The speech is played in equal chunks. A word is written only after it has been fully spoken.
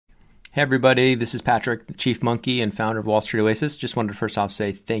Hey everybody, this is Patrick, the Chief Monkey and founder of Wall Street Oasis. Just wanted to first off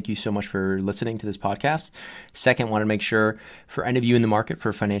say thank you so much for listening to this podcast. Second, want to make sure for any of you in the market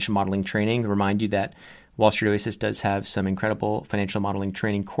for financial modeling training, remind you that Wall Street Oasis does have some incredible financial modeling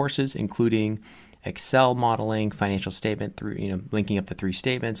training courses, including Excel modeling, financial statement through, linking up the three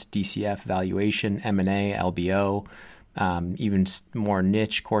statements, DCF, valuation, M&A, LBO, even more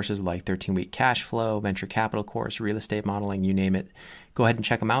niche courses like 13-week cash flow, venture capital course, real estate modeling, you name it. Go ahead and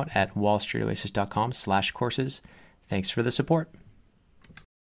check them out at wallstreetoasis.com/courses. Thanks for the support.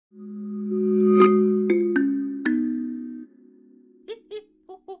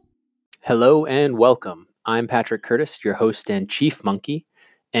 Hello and welcome. I'm Patrick Curtis, your host and Chief Monkey,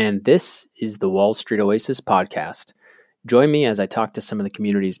 and this is the Wall Street Oasis podcast. Join me as I talk to some of the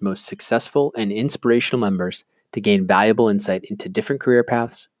community's most successful and inspirational members to gain valuable insight into different career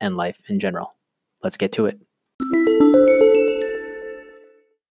paths and life in general. Let's get to it.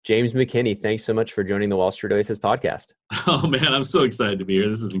 James McKinney, thanks so much for joining the Wall Street Oasis podcast. Oh man, I'm so excited to be here.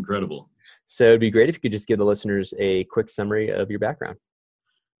 This is incredible. So it'd be great if you could just give the listeners a quick summary of your background.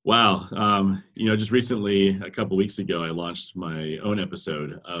 Wow. Just recently, a couple weeks ago, I launched my own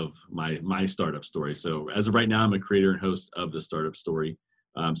episode of my startup story. So as of right now, I'm a creator and host of the Startup Story,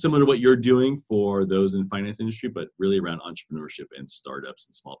 similar to what you're doing for those in the finance industry, but really around entrepreneurship and startups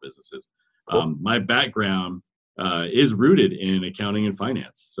and small businesses. Cool. My background is rooted in accounting and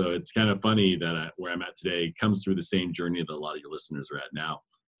finance. So it's kind of funny that where I'm at today comes through the same journey that a lot of your listeners are at now.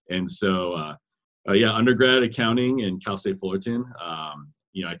 And so, undergrad accounting in Cal State Fullerton. I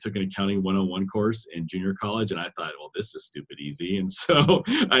took an accounting 101 course in junior college, and I thought, well, this is stupid easy. And so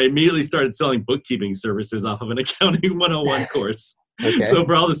I immediately started selling bookkeeping services off of an accounting 101 course. Okay. So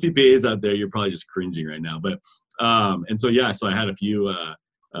for all the CPAs out there, you're probably just cringing right now. But so I had a few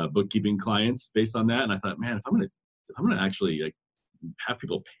bookkeeping clients based on that, and I thought, man, if I'm gonna actually have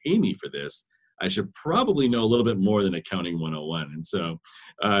people pay me for this, I should probably know a little bit more than accounting 101. And so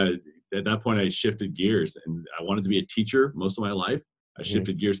at that point, I shifted gears, and I wanted to be a teacher most of my life. I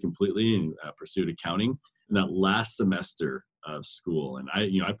shifted gears completely and pursued accounting in that last semester of school. And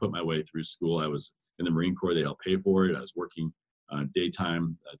I put my way through school. I was in the Marine Corps; they helped pay for it. I was working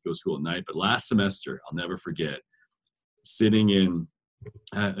daytime, go to school at night. But last semester, I'll never forget sitting in.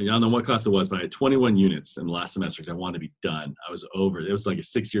 I don't know what class it was, but I had 21 units in the last semester because I wanted to be done. I was over. It was like a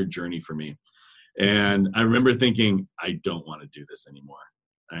 6-year journey for me. And I remember thinking, I don't want to do this anymore.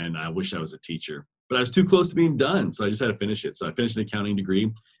 And I wish I was a teacher. But I was too close to being done, so I just had to finish it. So I finished an accounting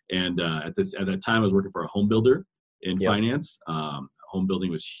degree. And at that time, I was working for a home builder in finance. Home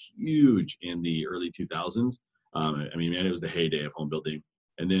building was huge in the early 2000s. It was the heyday of home building.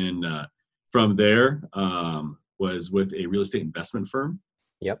 And then from there, was with a real estate investment firm.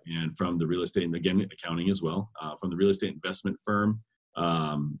 Yep. And from the real estate, and again, accounting as well, from the real estate investment firm,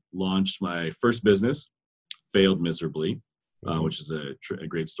 launched my first business, failed miserably, which is a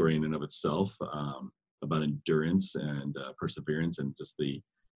great story in and of itself, about endurance and perseverance, and just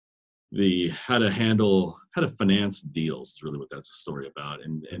the how to finance deals is really what that's a story about.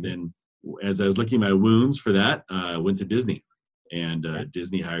 And then as I was licking my wounds for that, I went to Disney, and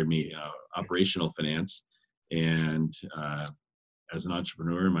Disney hired me operational finance. And as an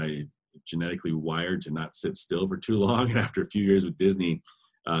entrepreneur, I'm genetically wired to not sit still for too long. And after a few years with Disney,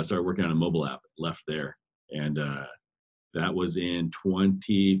 started working on a mobile app, left there. And that was in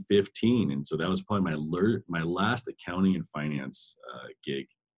 2015. And so that was probably my last accounting and finance gig.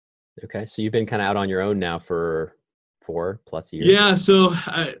 Okay. So you've been kind of out on your own now for 4+ years. Yeah. So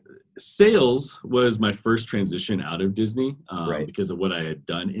sales was my first transition out of Disney because of what I had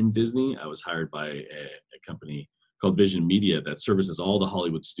done in Disney. I was hired by a company called Vision Media that services all the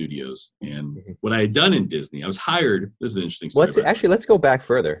Hollywood studios. And what I had done in Disney, I was hired. This is an interesting story. Let's go back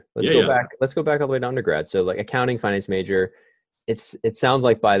further. Let's go back all the way to undergrad. So like accounting, finance major, it sounds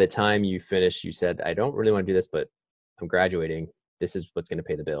like by the time you finished, you said, I don't really want to do this, but I'm graduating. This is what's going to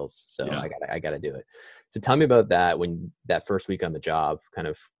pay the bills. So I got to do it. So tell me about that, when that first week on the job kind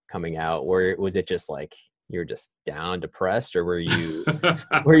of coming out, or was it just like, you're just down, depressed, or were you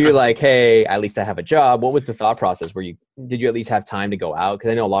like, hey, at least I have a job? What was the thought process? Did you at least have time to go out?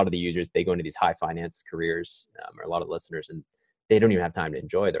 Because I know a lot of the users, they go into these high finance careers, or a lot of listeners, and they don't even have time to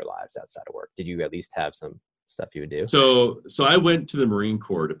enjoy their lives outside of work. Did you at least have some stuff you would do? So I went to the Marine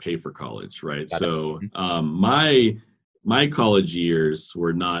Corps to pay for college, right? My college years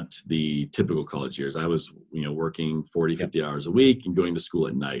were not the typical college years. I was, working 40, 50 hours a week and going to school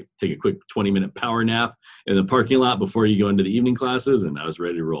at night. Take a quick 20-minute power nap in the parking lot before you go into the evening classes, and I was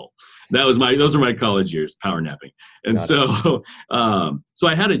ready to roll. Those were my college years, power napping. And so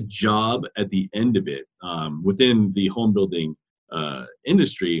I had a job at the end of it within the home building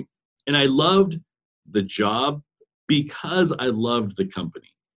industry, And I loved the job because I loved the company.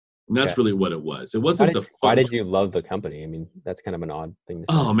 And that's really what it was. It wasn't why did you love the company? I mean, that's kind of an odd thing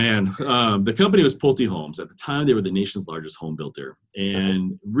to say. Oh man, the company was Pulte Homes. At the time, they were the nation's largest home builder,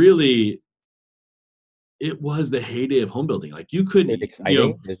 and really, it was the heyday of home building. Like you couldn't,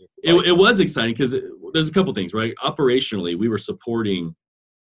 exciting. It was exciting because there's a couple things, right? Operationally, we were supporting,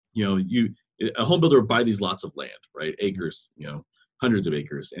 a home builder would buy these lots of land, right? Acres, hundreds of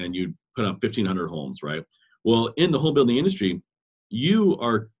acres, and you'd put up 1,500 homes, right? Well, in the home building industry, you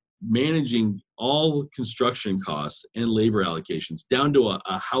are managing all construction costs and labor allocations down to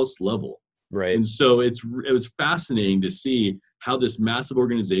a house level. Right. And so it was fascinating to see how this massive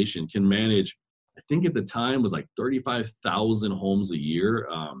organization can manage, I think at the time was like 35,000 homes a year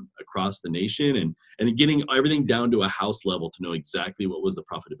across the nation, and getting everything down to a house level to know exactly what was the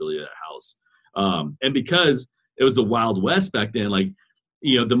profitability of that house. And because it was the Wild West back then, like,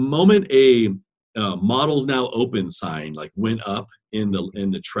 the moment a models now open sign like went up in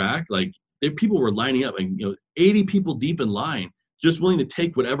the track, like people were lining up, and 80 people deep in line, just willing to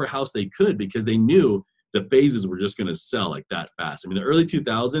take whatever house they could because they knew the phases were just going to sell like that fast. I mean, the early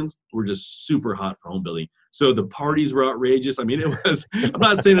 2000s were just super hot for home building. So the parties were outrageous. I mean, it was, I'm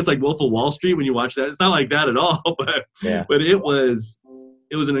not saying it's like Wolf of Wall Street when you watch that. It's not like that at all, but it was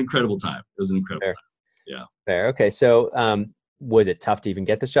an incredible time. It was an incredible time. Yeah. Fair. Okay. So, was it tough to even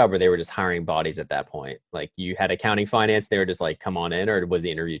get this job, or they were just hiring bodies at that point? Like you had accounting, finance, they were just like, come on in, or was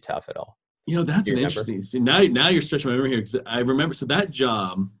the interview tough at all? That's an interesting. See, now you're stretching my memory here, because I remember. So that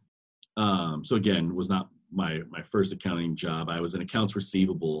job, so again, was not my first accounting job. I was an accounts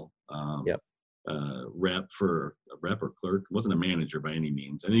receivable rep or clerk. It wasn't a manager by any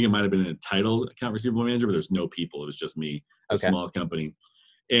means. I think it might have been a title account receivable manager, but there's no people. It was just me, a small company.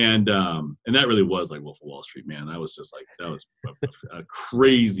 And that really was like Wolf of Wall Street, man. That was a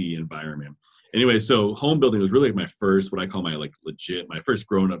crazy environment. Anyway, so home building was really my first, what I call my first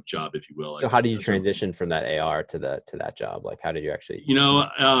grown-up job, if you will. So how did you transition from that AR to that job? Like, how did you actually?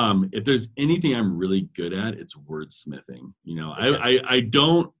 If there's anything I'm really good at, it's wordsmithing. Okay.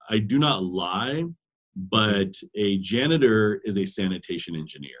 I do not lie, but a janitor is a sanitation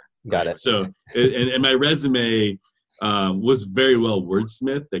engineer. Got it. So, and my resume was very well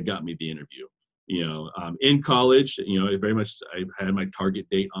wordsmith that got me the interview. In college, very much I had my target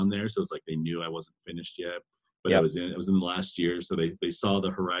date on there, so it's like they knew I wasn't finished yet, but it was in the last year, so they saw the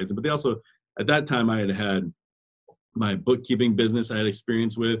horizon. But they also, at that time, I had my bookkeeping business I had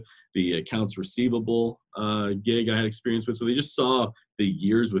experience with, the accounts receivable gig I had experience with, so they just saw the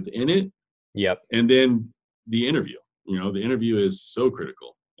years within it. Yep. And then the interview, the interview is so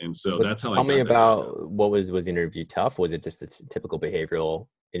critical. And so that's how I got. Tell me about what was the interview tough? Was it just the typical behavioral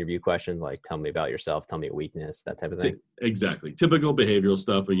interview questions, like tell me about yourself, tell me a weakness, that type of thing? Exactly. Typical behavioral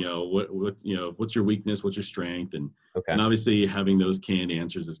stuff. What's your weakness? What's your strength? And obviously having those canned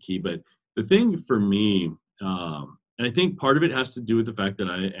answers is key. But the thing for me, and I think part of it has to do with the fact that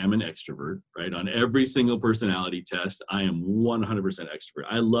I am an extrovert, right? On every single personality test, I am 100% extrovert.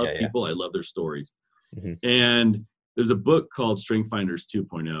 I love people. I love their stories. Mm-hmm. And there's a book called Strength Finders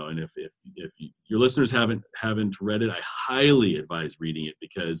 2.0, and if your listeners haven't read it, I highly advise reading it,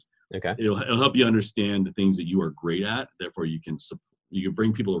 because it'll help you understand the things that you are great at. Therefore, you can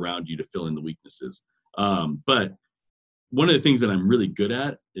bring people around you to fill in the weaknesses. But one of the things that I'm really good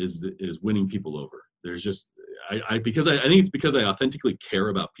at is winning people over. There's just I think it's because I authentically care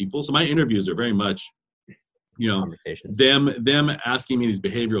about people. So my interviews are very much them asking me these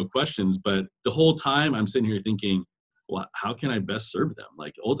behavioral questions, but the whole time I'm sitting here thinking, well, how can I best serve them?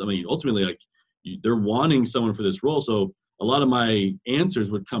 Like, ultimately, like they're wanting someone for this role. So a lot of my answers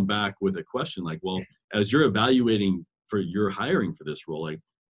would come back with a question like, well, as you're evaluating for your hiring for this role, like,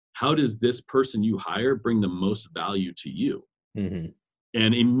 how does this person you hire bring the most value to you? Mm-hmm.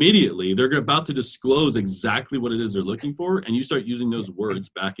 And immediately they're about to disclose exactly what it is they're looking for. And you start using those words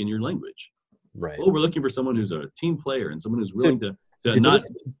back in your language. Right. Oh, we're looking for someone who's a team player and someone who's willing to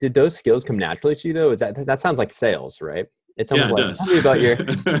did those skills come naturally to you though? That sounds like sales, right? It's almost like,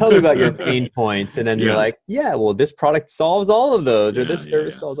 it tell me about your pain points, and then you're like, well, this product solves all of those, or this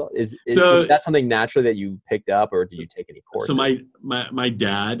service solves all. Is that something naturally that you picked up, or did you take any courses? So my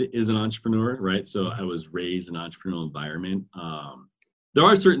dad is an entrepreneur, right? So I was raised in an entrepreneurial environment. There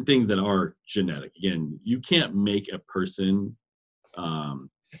are certain things that are genetic. Again, you can't make a person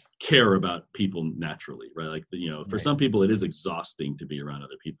care about people naturally, right? Like, for some people it is exhausting to be around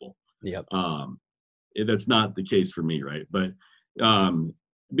other people. Yep. That's not the case for me, right? But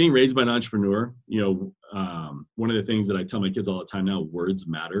being raised by an entrepreneur, one of the things that I tell my kids all the time now, words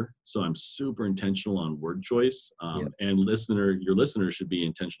matter. So I'm super intentional on word choice. And your listener should be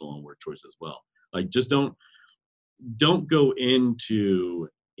intentional on word choice as well. Like, just don't go into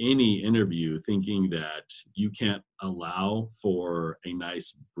any interview thinking that you can't allow for a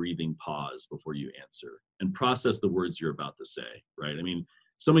nice breathing pause before you answer and process the words you're about to say, right? I mean,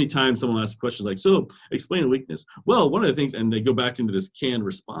 so many times someone asks questions like, so explain a weakness. Well, one of the things, and they go back into this canned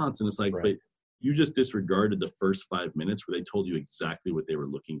response, and it's like, but you just disregarded the first 5 minutes where they told you exactly what they were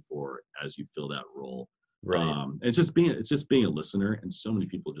looking for as you fill that role. Right. It's just being a listener, and so many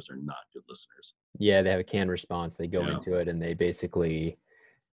people just are not good listeners. Yeah, they have a canned response. They go into it, and they basically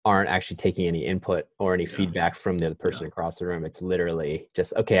aren't actually taking any input or any feedback from the other person across the room. It's literally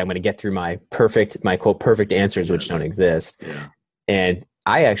just, okay, I'm going to get through my quote perfect answers, which don't exist. Yeah. And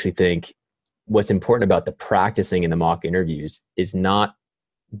I actually think what's important about the practicing in the mock interviews is not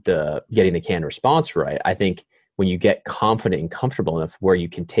the getting the canned response right. I think when you get confident and comfortable enough where you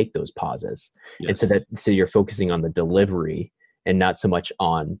can take those pauses, and so you're focusing on the delivery and not so much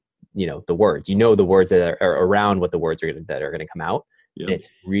on the words. The words that are around what the words that are going to come out. Yep. And it's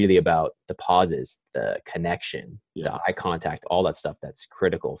really about the pauses, the connection, the eye contact, all that stuff that's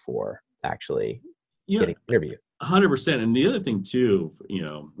critical for actually getting an interview. 100%. And the other thing too,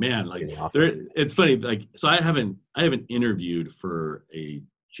 man, like it's funny, like, so I haven't interviewed for a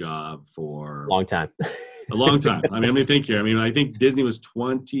job for a long time. I mean, let me think here. I mean, I think Disney was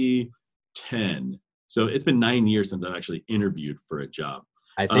 2010. So it's been 9 years since I've actually interviewed for a job.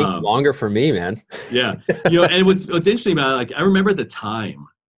 I think longer for me, man. Yeah. And what's interesting about it, like, I remember at the time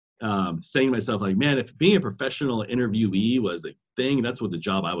saying to myself, like, man, if being a professional interviewee was a thing, that's what the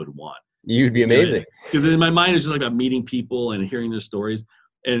job I would want. You'd be amazing. Because in my mind, it's just like about meeting people and hearing their stories.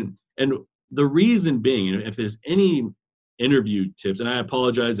 And the reason being, if there's any interview tips, and I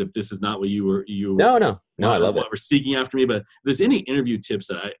apologize if this is not what you No, I love it. We're seeking after me, but if there's any interview tips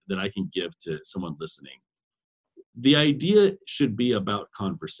that I can give to someone listening, the idea should be about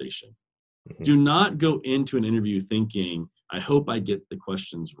conversation. Mm-hmm. Do not go into an interview thinking, I hope I get the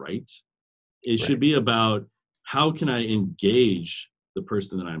questions right. It should be about, how can I engage the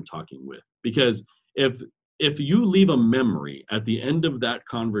person that I'm talking with? Because if you leave a memory at the end of that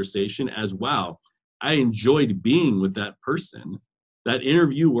conversation as, wow, I enjoyed being with that person, that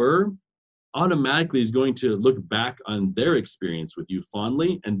interviewer automatically is going to look back on their experience with you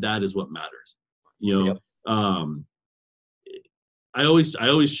fondly, and that is what matters. I always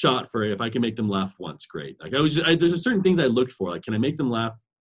shot for, if I can make them laugh once, great. Like, there's a certain things I looked for. Like, can I make them laugh?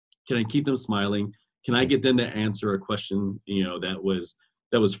 Can I keep them smiling? Can I get them to answer a question, that was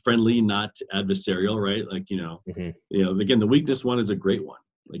friendly, not adversarial, right? Like, again, the weakness one is a great one.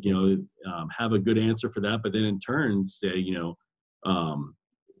 Like, have a good answer for that, but then in turn say,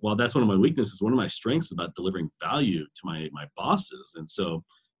 well, that's one of my weaknesses. One of my strengths is about delivering value to my bosses. And so,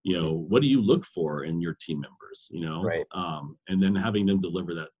 what do you look for in your team members, Right. And then having them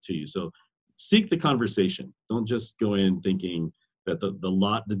deliver that to you. So seek the conversation. Don't just go in thinking that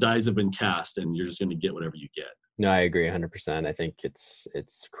the dies have been cast and you're just going to get whatever you get. No, I agree 100%. I think it's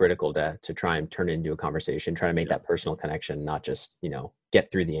critical to try and turn it into a conversation, try to make that personal connection, not just, get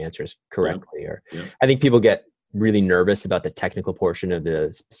through the answers correctly. I think people get really nervous about the technical portion of the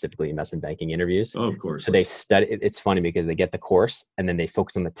specifically investment banking interviews. Oh, of course. So they study. It's funny because they get the course and then they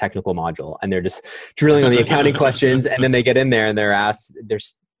focus on the technical module and they're just drilling on the accounting questions. And then they get in there and they're asked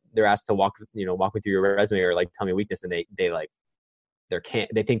to walk me through your resume or like tell me a weakness. And they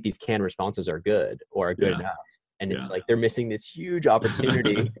think these canned responses are good or are good enough. And it's like they're missing this huge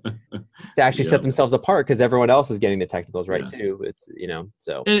opportunity to actually set themselves apart because everyone else is getting the technicals right too. It's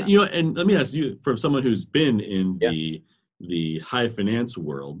so. And and let me ask you, from someone who's been in the high finance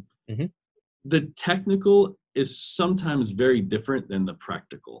world, mm-hmm. the technical is sometimes very different than the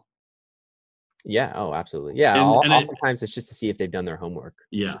practical. Yeah. Oh, absolutely. Yeah. Oftentimes it's just to see if they've done their homework.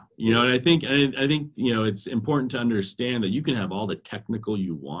 Yeah. And I think it's important to understand that you can have all the technical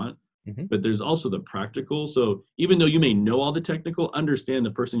you want, mm-hmm. but there's also the practical. So even though you may know all the technical, understand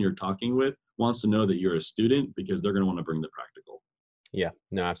the person you're talking with wants to know that you're a student because they're going to want to bring the practical. Yeah.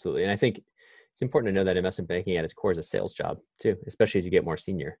 No, absolutely. And I think it's important to know that investment banking at its core is a sales job too, especially as you get more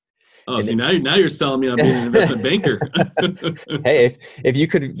senior. Oh, see, now you're selling me on being an investment banker. Hey, if you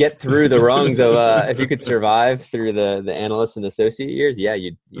could get through the rungs of, if you could survive through the analyst and associate years, yeah,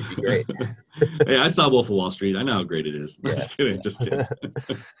 you'd be great. Hey, I saw Wolf of Wall Street. I know how great it is. Yeah. Just kidding.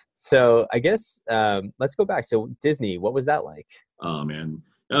 So I guess let's go back. So Disney, what was that like? Oh man,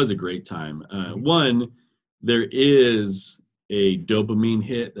 that was a great time. One, there is a dopamine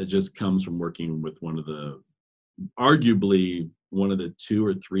hit that just comes from working with one of the arguably one of the 2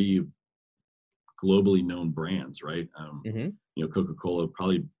 or 3 globally known brands, right? Coca-Cola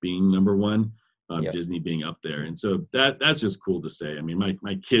probably being number 1, Disney being up there. And so that's just cool to say. I mean,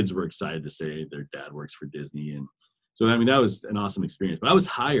 my kids were excited to say their dad works for Disney. And so, I mean, that was an awesome experience. But I was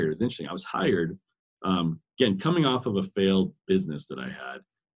hired. It was interesting. I was hired, again, coming off of a failed business that I had.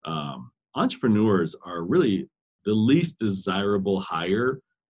 Entrepreneurs are really the least desirable hire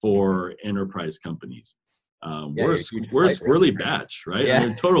for enterprise companies. We're a squirrely batch, right? Yeah. I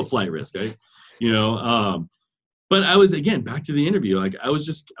mean, total flight risk, right? But I was, again, back to the interview, like I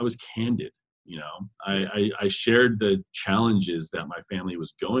was candid. I shared the challenges that my family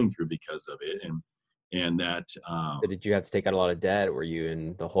was going through because of it, and that. But did you have to take out a lot of debt? Were you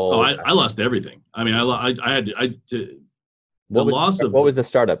in the whole? Oh, I lost everything. I mean, What was the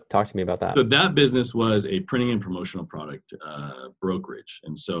startup? Talk to me about that. So that business was a printing and promotional product brokerage,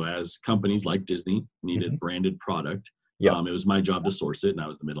 and so as companies like Disney needed branded product, it was my job to source it, and I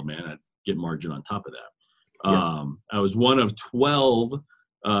was the middleman. I'd get margin on top of that. I was one of 12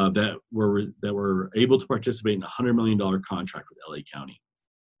 that were able to participate in a $100 million contract with LA County.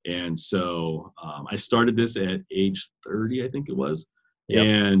 And so I started this at age 30, I think it was.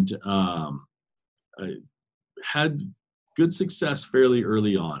 And I had good success fairly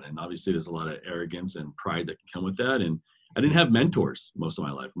early on. And obviously there's a lot of arrogance and pride that can come with that. And I didn't have mentors most of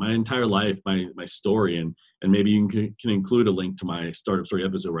my life. My entire life, my story, and maybe you can include a link to my startup story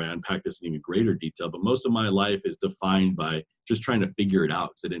episode where I unpack this in even greater detail. But most of my life is defined by just trying to figure it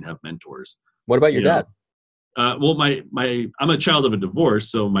out because I didn't have mentors. What about your dad? Well, I'm a child of a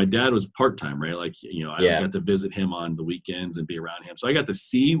divorce, so my dad was part-time, right? Like, I got to visit him on the weekends and be around him. So I got to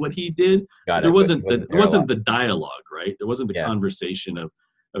see what he did. There wasn't the dialogue, right? There wasn't the conversation of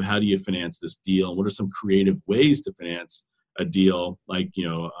how do you finance this deal and what are some creative ways to finance a deal, like,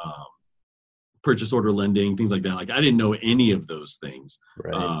 purchase order lending, things like that. Like, I didn't know any of those things.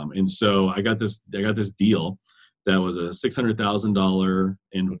 Right. And so I got this deal that was a $600,000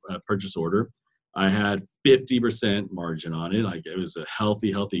 in purchase order. I had 50% margin on it. Like, it was a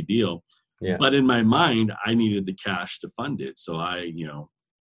healthy deal. Yeah. But in my mind, I needed the cash to fund it. So I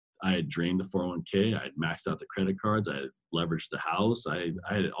had drained the 401k. I had maxed out the credit cards. I had leveraged the house. I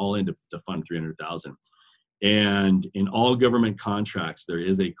had it all in to fund $300,000. And in all government contracts, there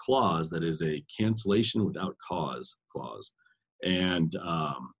is a clause that is a cancellation without cause clause. And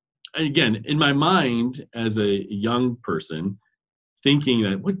again, in my mind, as a young person, thinking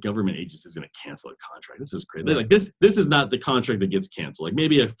that what government agency is going to cancel a contract? This is crazy. Like, this is not the contract that gets canceled. Like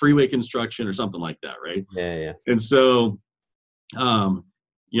maybe a freeway construction or something like that, right? Yeah. And so, I'm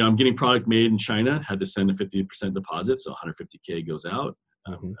getting product made in China. Had to send a 50% deposit, so 150K goes out.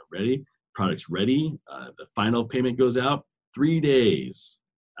 Ready. Product's ready. The final payment goes out. 3 days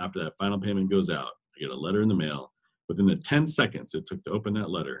after that final payment goes out, I get a letter in the mail. Within the 10 seconds it took to open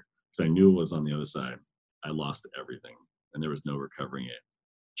that letter, because I knew it was on the other side, I lost everything. And there was no recovering it.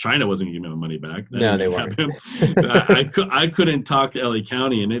 China wasn't going to give me my money back. No, they weren't. I couldn't talk to LA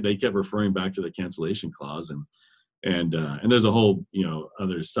County, and they kept referring back to the cancellation clause, and there's a whole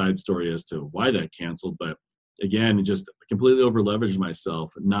other side story as to why that canceled. But again, just completely over leveraged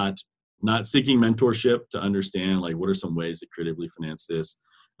myself, not seeking mentorship to understand like what are some ways to creatively finance this.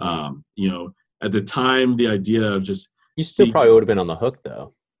 At the time, the idea of just probably would have been on the hook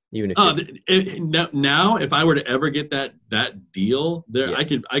though. Even if now, if I were to ever get that deal, I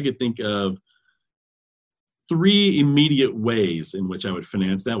could think of 3 immediate ways in which I would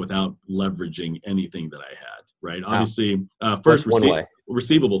finance that without leveraging anything that I had. Right? Obviously, first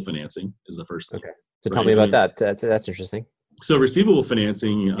receivable financing is the first thing. Okay, so tell me about that. That's interesting. So receivable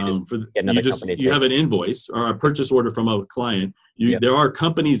financing, you have an invoice or a purchase order from a client. There are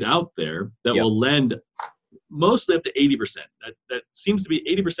companies out there that will lend mostly up to 80%. That seems to be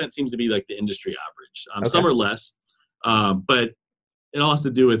 80% seems to be like the industry average. Some are less, but it all has to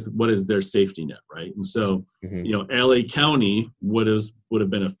do with what is their safety net, right? And so, LA County would have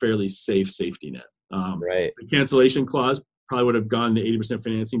been a fairly safe safety net. Right. The cancellation clause probably would have gone to 80%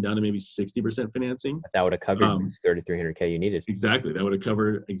 financing down to maybe 60% financing. That would have covered $3,300K you needed. Exactly. That would have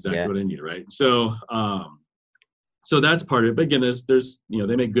covered exactly what I needed, right? So, so that's part of it. But again, there's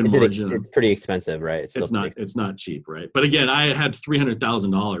they make good margin. It's pretty expensive, right? It's not cheap, right? But again, I had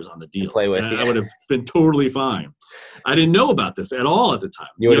 $300,000 on the deal. To play with, I would have been totally fine. I didn't know about this at all at the time.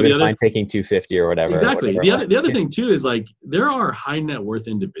 You would have been fine taking 250 or whatever. Exactly. The other thing too is like there are high net worth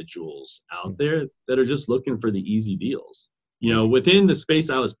individuals out there that are just looking for the easy deals. Within the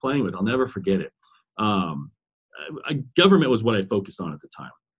space I was playing with, I'll never forget it. Government was what I focused on at the time.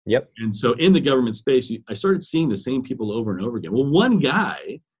 Yep. And so in the government space, I started seeing the same people over and over again. Well, one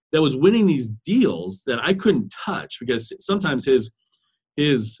guy that was winning these deals that I couldn't touch because sometimes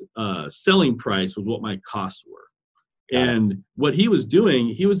his selling price was what my costs were. And what he was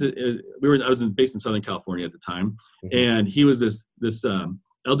doing, I was based in Southern California at the time, and he was this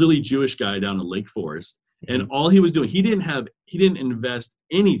elderly Jewish guy down in Lake Forest, and all he was doing, he didn't invest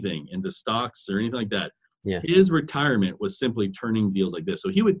anything into stocks or anything like that. Yeah. His retirement was simply turning deals like this. So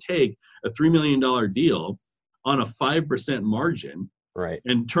he would take a $3 million deal on a 5% margin, right,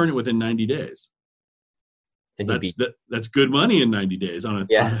 and turn it within 90 days. That's good money in 90 days on a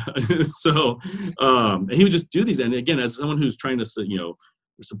so and he would just do these. And again, as someone who's trying to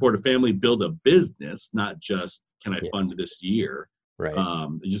support a family, build a business, not just can I fund this year, right?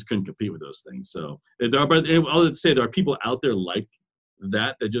 You just couldn't compete with those things. So I'll say there are people out there like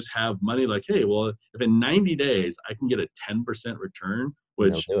that just have money like, hey, well, if in 90 days I can get a 10% return,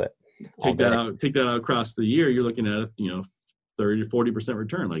 which take that out across the year, you're looking at 30 to 40%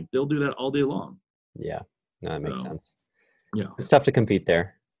 return. Like they'll do that all day long. Yeah. No, that makes sense. Yeah. It's tough to compete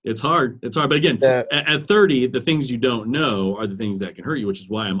there. It's hard. But again, at 30, the things you don't know are the things that can hurt you, which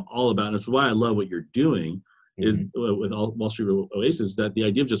is why I'm all about, and it's why I love what you're doing is with Wall Street Oasis, that the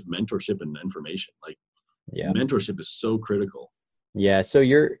idea of just mentorship and information, like mentorship is so critical. Yeah. So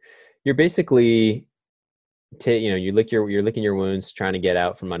you're basically, you're licking your wounds, trying to get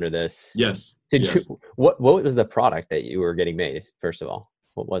out from under this. Yes. What was the product that you were getting made, first of all?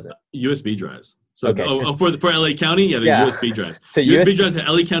 What was it? USB drives. So for LA County, USB drives. So USB drives had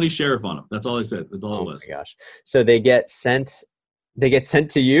LA County Sheriff on them. That's all I said. That's all it was. Oh my gosh. So they get sent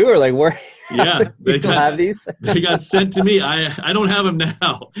to you, or like where? Yeah. Do you still have these? They got sent to me. I don't have them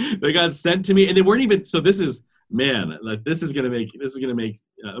now. They got sent to me, and they weren't even. So this is gonna make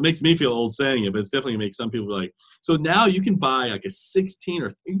it makes me feel old saying it, but it's definitely gonna make some people like. So now you can buy like a 16 or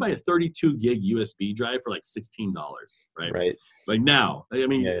you can buy a 32 gig USB drive for like $16, right? Right. Like now, I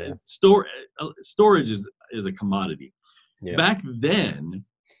mean, storage is a commodity. Yeah. Back then,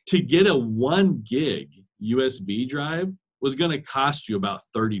 to get a 1 gig USB drive was going to cost you about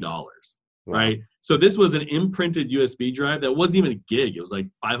 $30, right? So this was an imprinted USB drive that wasn't even a gig. It was like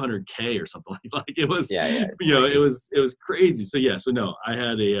 500K or something like it was. It was crazy. So no, I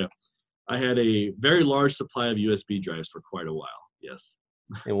had a very large supply of USB drives for quite a while. Yes.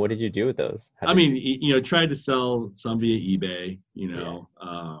 And what did you do with those? Tried to sell some via eBay, it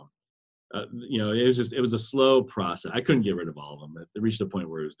was a slow process. I couldn't get rid of all of them. It reached a point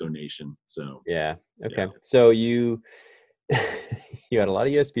where it was donation. So, yeah. Okay. Yeah. So you had a lot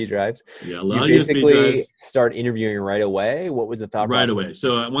of USB drives. Yeah. A lot of USB drives. Start interviewing right away. What was the thought process? Right away.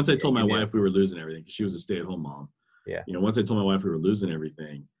 So once I told my wife we were losing everything, because she was a stay-at-home mom. Yeah. Once I told my wife we were losing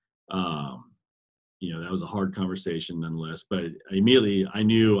everything, that was a hard conversation nonetheless, but immediately I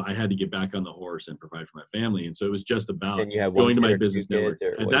knew I had to get back on the horse and provide for my family. And so it was just about going to my business network.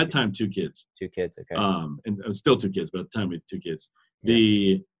 At that time, 2 kids. 2 kids. Okay. And I was still 2 kids, but at the time we had 2 kids.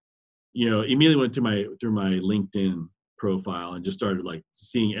 Immediately went through my LinkedIn profile and just started like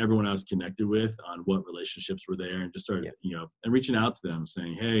seeing everyone I was connected with on what relationships were there, and just started, and reaching out to them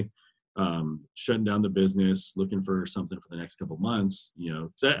saying, hey, shutting down the business, looking for something for the next couple of months,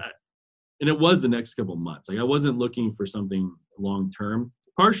 and it was the next couple of months. Like I wasn't looking for something long term.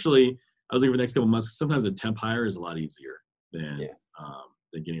 Partially, I was looking for the next couple of months. Sometimes a temp hire is a lot easier than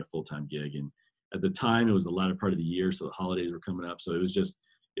getting a full-time gig. And at the time, it was the latter part of the year, so the holidays were coming up. So it was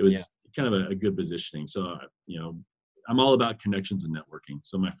kind of a good positioning. So I'm all about connections and networking.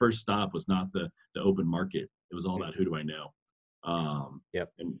 So my first stop was not the open market. It was all about who do I know.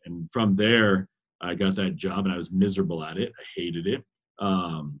 And from there, I got that job, and I was miserable at it. I hated it.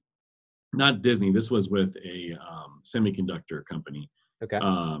 Not Disney. This was with a semiconductor company. Okay.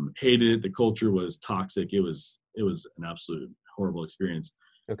 Hated it. The culture was toxic. It was an absolute horrible experience.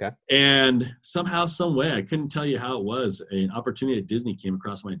 Okay. And somehow, some way, I couldn't tell you how it was, an opportunity at Disney came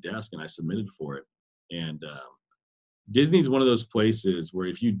across my desk, and I submitted for it. And Disney is one of those places where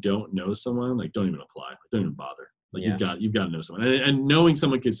if you don't know someone, like don't even apply, don't even bother. Like you've got to know someone, and knowing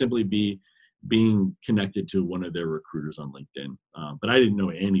someone could simply be being connected to one of their recruiters on LinkedIn. But I didn't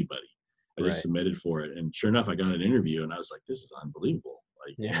know anybody. I just submitted for it, and sure enough, I got an interview, and I was like, "This is unbelievable!"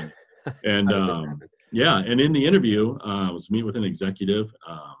 And in the interview, I was meeting with an executive,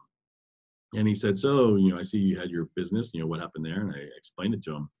 and he said, "So, I see you had your business. What happened there?" And I explained it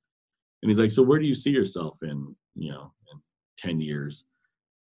to him, and he's like, "So, where do you see yourself in 10 years?"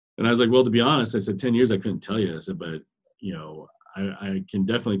 And I was like, "Well, to be honest," I said, 10 years, I couldn't tell you." I said, "But I can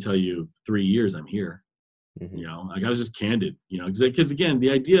definitely tell you 3 years I'm here." Mm-hmm. Like I was just candid, because again, the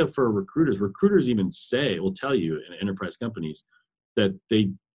idea for recruiters even will tell you in enterprise companies that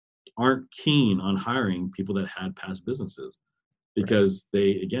they aren't keen on hiring people that had past businesses. because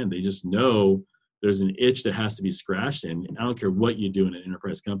they just know there's an itch that has to be scratched, and I don't care what you do in an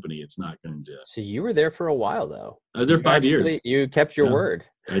enterprise company, it's not going to. So you were there for a while, though. I was there 5 years. You kept your word.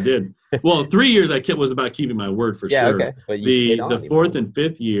 I did. Well, 3 years was about keeping my word for sure. Okay. But you stayed on, the fourth and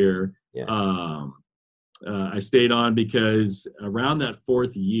fifth year, I stayed on because around that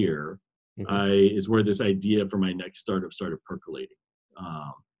fourth year, is where this idea for my next startup started percolating.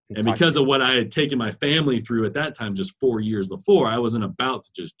 And because of what I had taken my family through at that time, just 4 years before, I wasn't about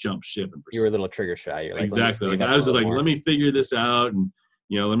to just jump ship and pursue. You were a little trigger shy. You're like, exactly. Like, I was just like, let me figure this out, and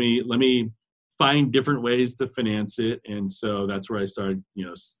let me find different ways to finance it. And so that's where I started,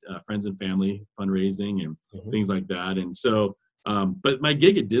 friends and family fundraising and things like that. And so, but my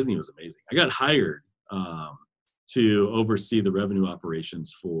gig at Disney was amazing. I got hired to oversee the revenue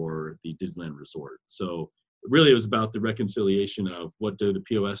operations for the Disneyland Resort. So really, it was about the reconciliation of what do the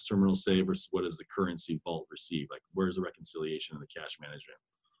POS terminals say versus what does the currency vault receive? Like, where's the reconciliation of the cash management?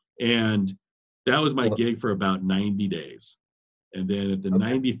 And that was my gig for about 90 days. And then at the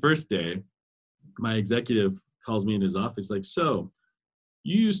 91st day, my executive calls me in his office, like, so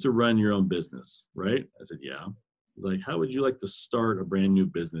you used to run your own business, right? I said, yeah. He's like, how would you like to start a brand new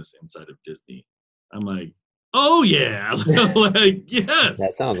business inside of Disney? I'm like, oh yeah, like, yes.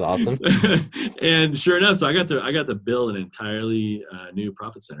 That sounds awesome. And sure enough, so I got to build an entirely new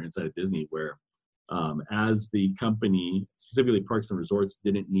profit center inside of Disney, where as the company, specifically Parks and Resorts,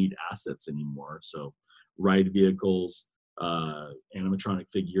 didn't need assets anymore. So ride vehicles, animatronic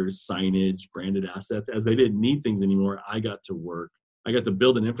figures, signage, branded assets. As they didn't need things anymore, I got to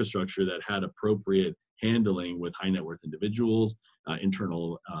build an infrastructure that had appropriate handling with high net worth individuals,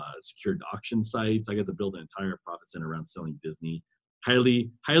 internal secured auction sites. I got to build an entire profit center around selling Disney,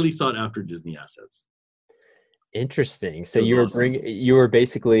 highly sought after Disney assets. Interesting. So you were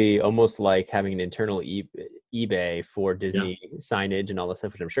basically almost like having an internal eBay for Disney signage and all this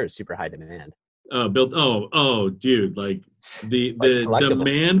stuff, which I'm sure is super high demand. Dude, like the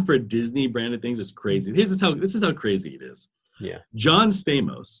demand for Disney branded things is crazy. This is how crazy it is. Yeah. John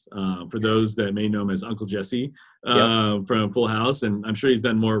Stamos, for those that may know him as Uncle Jesse from Full House, and I'm sure he's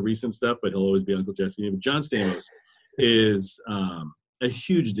done more recent stuff, but he'll always be Uncle Jesse. But John Stamos is a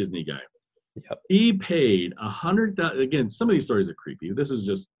huge Disney guy. Yep. He paid $100,000. Again, some of these stories are creepy. This is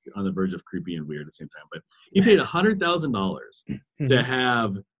just on the verge of creepy and weird at the same time. But he paid $100,000 to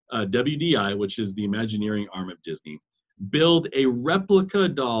have WDI, which is the Imagineering arm of Disney, build a replica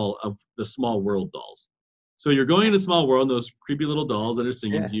doll of the Small World dolls. So you're going into Small World, those creepy little dolls that are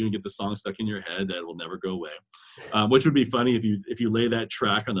singing to you and get the song stuck in your head that will never go away. Which would be funny if you lay that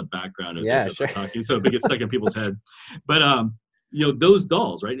track on the background of this as we're talking, so it gets stuck in people's head. But those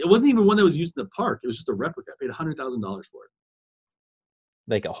dolls, right? It wasn't even one that was used in the park. It was just a replica. I paid $100,000 for it.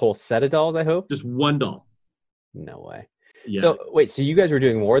 Like a whole set of dolls, I hope? Just one doll. No way. Yeah. So wait, so you guys were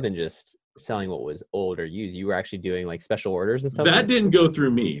doing more than just selling what was old or used? You were actually doing like special orders and stuff? That didn't go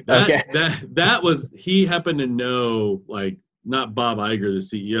through me. That was, he happened to know, like, not Bob Iger, the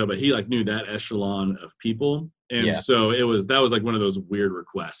CEO, but he like knew that echelon of people. And so that was like one of those weird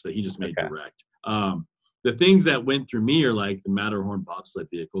requests that he just made direct. The things that went through me are like the Matterhorn bobsled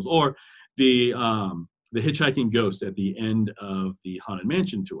vehicles, or the hitchhiking ghosts at the end of the Haunted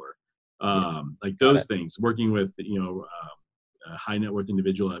Mansion tour. Like those things, working with, a high net worth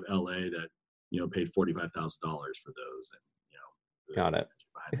individual at LA that, paid $45,000 for those. And, got it.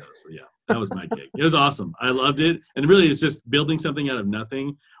 Behind those. So yeah, that was my gig. It was awesome. I loved it. And really it's just building something out of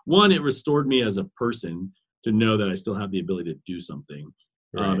nothing. One, it restored me as a person to know that I still have the ability to do something.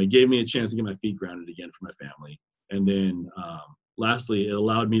 Right. It gave me a chance to get my feet grounded again for my family. And then lastly, it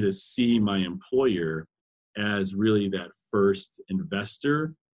allowed me to see my employer as really that first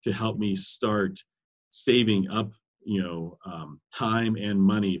investor to help me start saving up, time and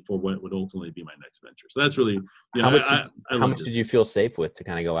money for what would ultimately be my next venture. So that's really, how much did you feel safe with to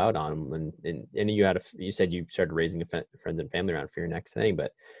kind of go out on? And you said you started raising friends and family around for your next thing,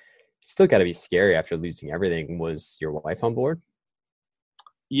 but it's still got to be scary after losing everything. Was your wife on board?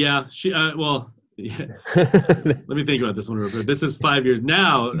 Yeah, she, Let me think about this one real quick. This is 5 years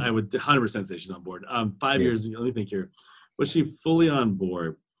now. I would 100% say she's on board. 5 years. Let me think here. Was she fully on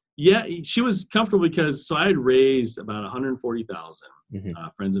board? Yeah, she was comfortable because I had raised about 140,000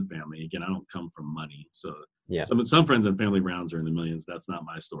 friends and family. Again, I don't come from money, so some friends and family rounds are in the millions. That's not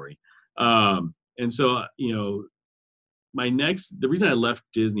my story. And so the reason I left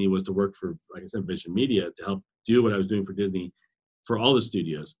Disney was to work for, like I said, Vision Media, to help do what I was doing for Disney for all the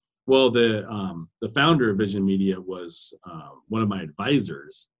studios. Well, the founder of Vision Media was one of my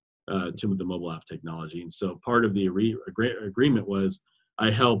advisors to the mobile app technology, and so part of the agreement was I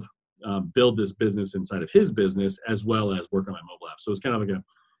help build this business inside of his business as well as work on my mobile app. So it was kind of like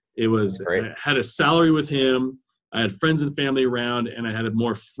I had a salary with him. I had friends and family around, and I had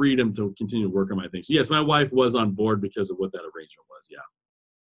more freedom to continue to work on my things. So yes, my wife was on board because of what that arrangement was. Yeah.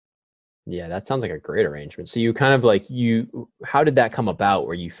 Yeah, that sounds like a great arrangement. So you kind of how did that come about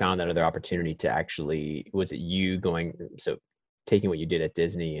where you found that other opportunity to actually, was it you taking what you did at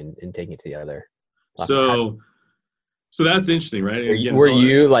Disney and taking it to the other platform? So that's interesting, right? Were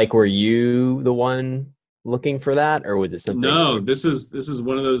you the one looking for that, or was it something? No, this is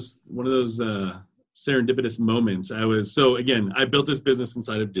one of those serendipitous moments. I built this business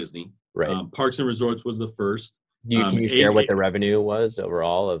inside of Disney. Right. Parks and Resorts was the first. Can you share what the revenue was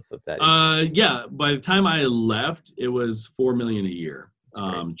overall of that? Yeah. By the time I left, it was $4 million a year.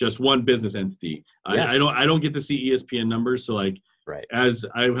 Just one business entity. Yeah. I don't get to see ESPN numbers. So as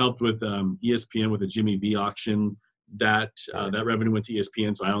I helped with ESPN with the Jimmy V auction, that revenue went to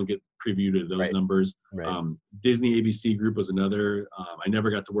ESPN, so I don't get preview to those numbers. Right. Disney ABC Group was another. I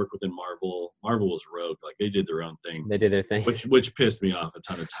never got to work within Marvel. Marvel was rogue; they did their own thing. They did their thing, which pissed me off a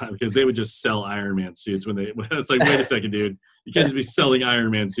ton of time because they would just sell Iron Man suits when it's like, wait a second, dude, you can't just be selling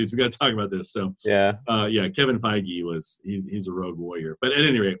Iron Man suits. We got to talk about this. So Kevin Feige he's a rogue warrior. But at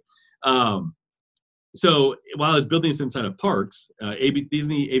any rate, so while I was building this inside of Parks,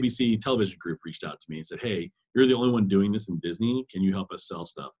 Disney ABC Television Group reached out to me and said, "Hey, you're the only one doing this in Disney. Can you help us sell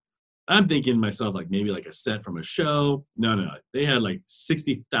stuff?" I'm thinking to myself, maybe a set from a show. No. They had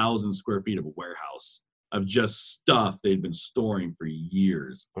 60,000 square feet of a warehouse of just stuff they'd been storing for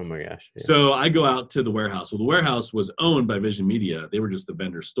years. Oh my gosh. Yeah. So I go out to the warehouse. Well, the warehouse was owned by Vision Media. They were just the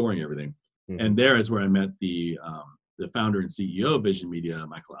vendor storing everything. Mm-hmm. And there is where I met the founder and CEO of Vision Media,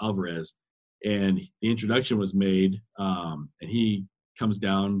 Michael Alvarez. And the introduction was made, and he comes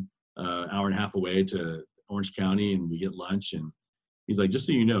down an hour and a half away to Orange County, and we get lunch. And he's like, "Just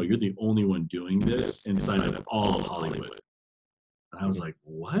so you know, you're the only one doing this inside of all of Hollywood." And I was like,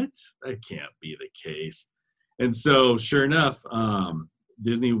 "What? That can't be the case." And so, sure enough,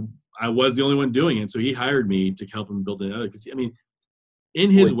 Disney, I was the only one doing it. So he hired me to help him build another. Because in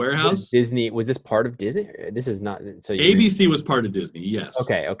his warehouse, Disney was this part of Disney? This is not. So ABC was part of Disney. Yes.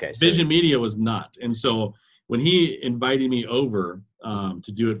 Okay. Vision Media was not, and so when he invited me over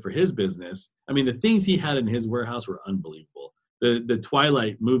to do it for his business, the things he had in his warehouse were unbelievable. The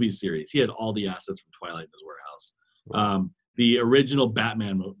Twilight movie series, he had all the assets from Twilight in his warehouse. Wow. The original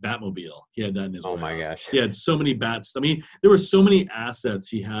Batmobile, he had that in his warehouse. Oh my gosh. He had so many bats. There were so many assets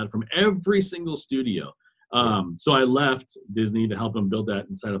he had from every single studio. So I left Disney to help him build that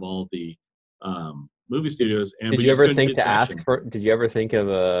inside of all the movie studios. And did you ever think to ask for? Did you ever think of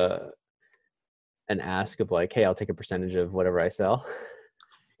an ask of hey, I'll take a percentage of whatever I sell?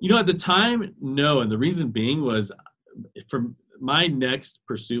 At the time, no. And the reason being was, from my next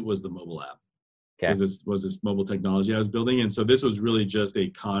pursuit was the mobile app. Okay. Was this mobile technology I was building, and so this was really just a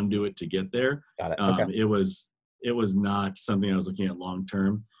conduit to get there. Got it. Okay. It was not something I was looking at long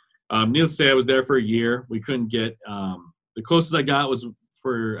term. Needless to say, I was there for a year. We couldn't get the closest I got was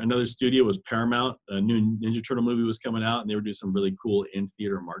for another studio was Paramount. A new Ninja Turtle movie was coming out, and they were doing some really cool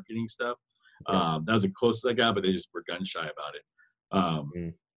in-theater marketing stuff. Okay. That was the closest I got, but they just were gun shy about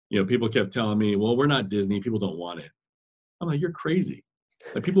it. People kept telling me, "Well, we're not Disney. People don't want it." I'm like, "You're crazy.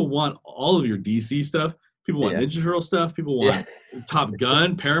 People want all of your DC stuff. People want Ninja Turtle stuff. People want Top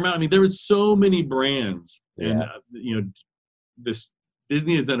Gun, Paramount. There was so many brands, and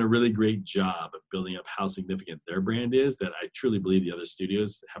Disney has done a really great job of building up how significant their brand is. That I truly believe the other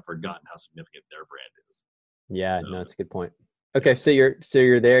studios have forgotten how significant their brand is." Yeah, no, that's a good point. Okay, so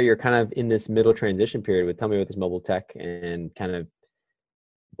you're there. You're kind of in this middle transition period. Tell me about this mobile tech and kind of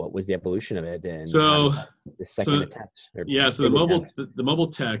what was the evolution of it, and so the second attempt. So the mobile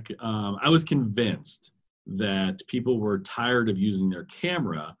tech, I was convinced that people were tired of using their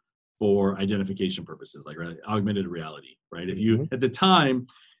camera for identification purposes, augmented reality, right? If you at the time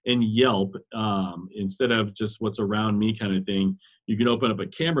in Yelp, instead of just what's around me kind of thing, you can open up a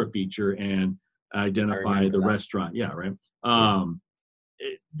camera feature and identify the restaurant. Yeah, right.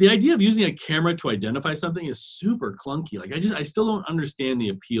 The idea of using a camera to identify something is super clunky. I still don't understand the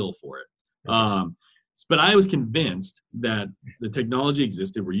appeal for it. But I was convinced that the technology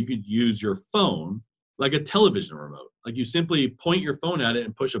existed where you could use your phone like a television remote. You simply point your phone at it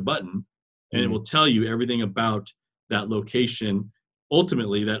and push a button, and it will tell you everything about that location,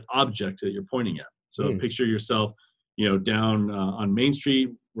 ultimately that object that you're pointing at. So picture yourself, down on Main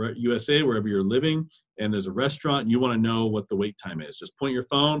Street, USA, wherever you're living, and there's a restaurant, and you want to know what the wait time is. Just point your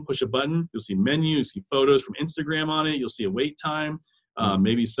phone, push a button, you'll see menu, you'll see photos from Instagram on it, you'll see a wait time,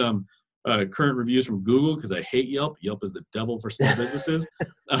 maybe some current reviews from Google because I hate Yelp. Yelp is the devil for small businesses,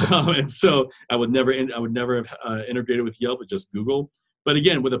 and so I would never have integrated with Yelp, but just Google. But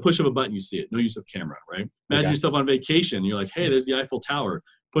again, with a push of a button, you see it. No use of camera, right? Imagine yourself on vacation. You're like, hey, there's the Eiffel Tower.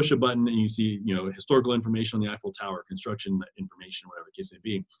 Push a button and you see, historical information on the Eiffel Tower, construction information, whatever the case may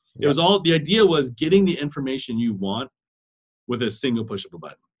be. It was all, the idea was getting the information you want with a single push of a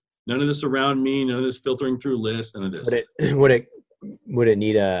button. None of this around me, none of this filtering through lists, none of this. Would it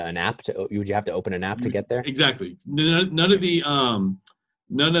need an app would you have to open an app to get there? Exactly. None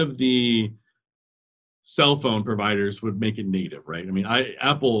of the cell phone providers would make it native, right? I mean,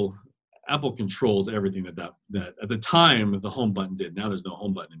 Apple controls everything that at the time the home button did. Now there's no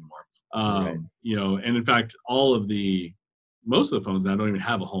home button anymore. Right. And in fact, most of the phones now don't even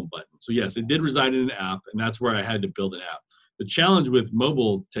have a home button. So yes, it did reside in an app, and that's where I had to build an app. The challenge with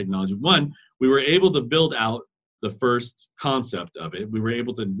mobile technology, one, we were able to build out the first concept of it. We were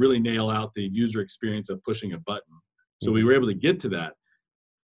able to really nail out the user experience of pushing a button. So we were able to get to that.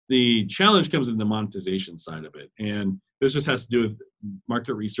 The challenge comes in the monetization side of it. And this just has to do with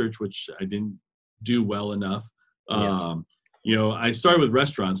market research, which I didn't do well enough. I started with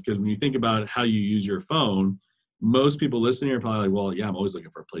restaurants because when you think about how you use your phone, most people listening are probably like, well, yeah, I'm always looking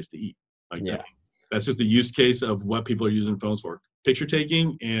for a place to eat. That's just the use case of what people are using phones for. Picture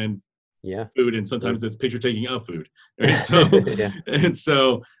taking and food, and sometimes it's picture taking of food. Right?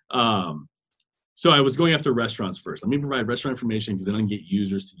 So I was going after restaurants first. Let me provide restaurant information because then I can get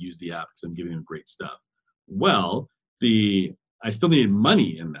users to use the app because I'm giving them great stuff. Well, I still needed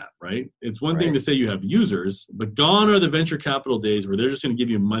money in that, right? It's one thing to say you have users, but gone are the venture capital days where they're just going to give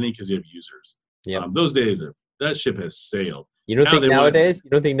you money because you have users. Those days, that ship has sailed. You don't think nowadays?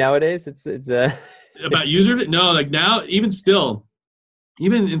 It's about user? No, like now, even still,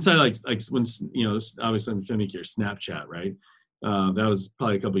 even inside like when obviously I'm trying to make your Snapchat, right? That was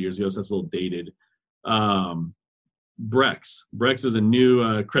probably a couple of years ago, so that's a little dated. Brex is a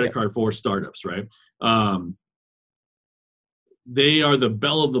new credit card for startups, right? They are the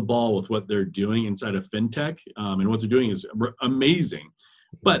belle of the ball with what they're doing inside of fintech, and what they're doing is amazing,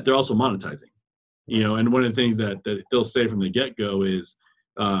 but they're also monetizing. And one of the things that they'll say from the get-go is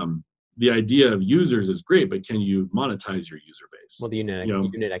the idea of users is great, but can you monetize your user base? Well, the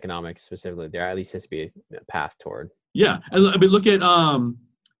unit economics specifically, there at least has to be a path toward. Yeah, I mean, look at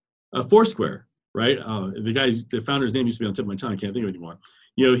Foursquare, right? The founder's name used to be on the tip of my tongue. I can't think of it anymore.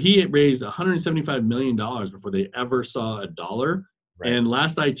 He raised $175 million before they ever saw a dollar. Right. And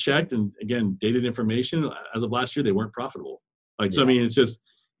last I checked, and again, dated information, as of last year, they weren't profitable. So I mean, it's just,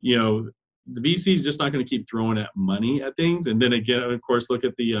 the VC is just not going to keep throwing at money at things. And then again, of course, look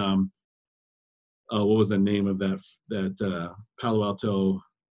at the, what was the name of that Palo Alto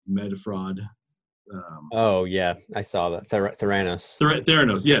med fraud? I saw that. Theranos.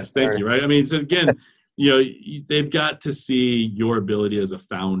 Theranos, yes, thank you. Right. I mean, so again, they've got to see your ability as a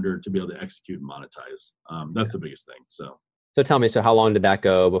founder to be able to execute and monetize. That's the biggest thing. So tell me, how long did that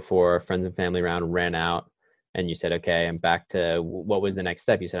go before friends and family round ran out? And you said, okay, I'm back to, what was the next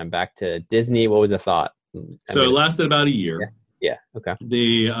step? You said, I'm back to Disney. What was the thought? It lasted about a year. Yeah. Okay.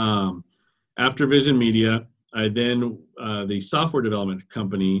 After Vision Media, I then, the software development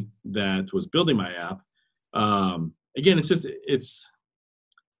company that was building my app, again, if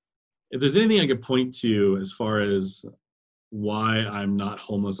there's anything I could point to as far as why I'm not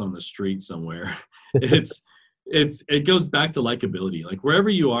homeless on the street somewhere, it goes back to likability. Like wherever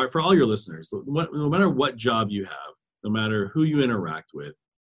you are, for all your listeners, no matter what job you have, no matter who you interact with,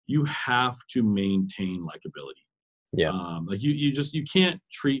 you have to maintain likability. Yeah. Like you can't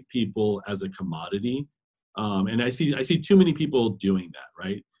treat people as a commodity. And I see too many people doing that,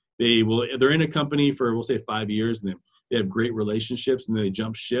 right? They're in a company for, we'll say 5 years, and they have great relationships, and then they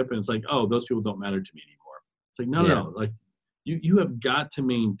jump ship, and it's like, oh, those people don't matter to me anymore. It's like, no. Like you have got to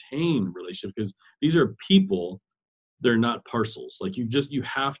maintain relationships because these are people. They're not parcels. Like you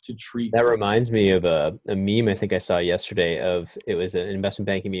have to treat. That reminds me of a meme I think I saw yesterday it was an investment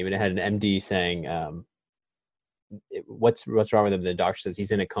banking meme, and it had an MD saying, what's wrong with him? The doctor says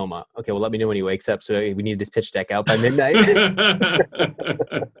he's in a coma. Okay, well, let me know when he wakes up. So we need this pitch deck out by midnight.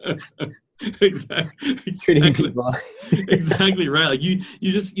 Exactly. People. Exactly right. Like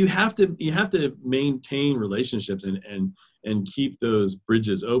you have to maintain relationships and keep those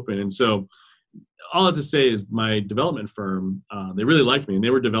bridges open. And so all I have to say is my development firm, they really liked me, and they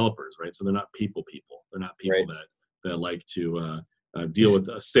were developers, right? So they're not people. They're not people that like to deal with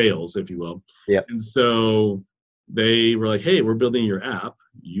sales, if you will. Yeah. And so they were like, hey, we're building your app.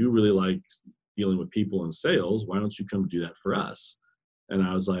 You really like dealing with people and sales. Why don't you come do that for us? And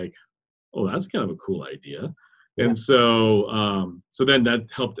I was like, oh, that's kind of a cool idea. And so then that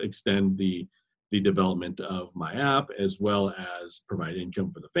helped extend the development of my app, as well as provide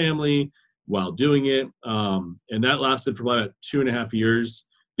income for the family while doing it. And that lasted for about 2.5 years.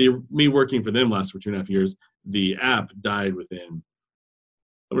 Me working for them lasted for 2.5 years. The app died within,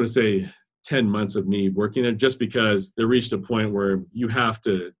 I'm going to say, 10 months of me working there, just because they reached a point where you have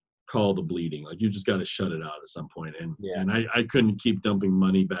to call the bleeding. Like, you just got to shut it out at some point. And I couldn't keep dumping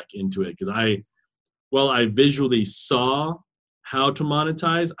money back into it, because I visually saw how to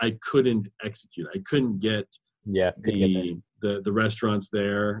monetize, I couldn't execute. I couldn't get the restaurants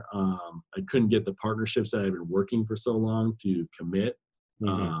there. I couldn't get the partnerships that I've been working for so long to commit.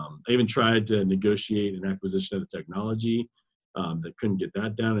 I even tried to negotiate an acquisition of the technology that couldn't get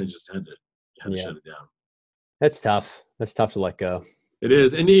that down. I just had to shut it down. That's tough. That's tough to let go. It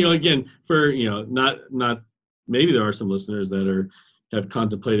is. And, again, for, not maybe there are some listeners that have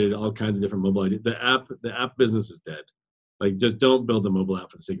contemplated all kinds of different mobile ideas. The app business is dead. Like, just don't build a mobile app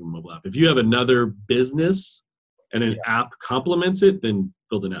for the sake of a mobile app. If you have another business and an app complements it, then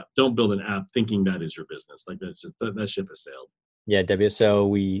build an app. Don't build an app thinking that is your business. Like, that's just, that ship has sailed. Yeah, WSO,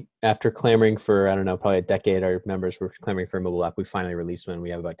 we, after clamoring for, I don't know, probably a decade, our members were clamoring for a mobile app. We finally released one.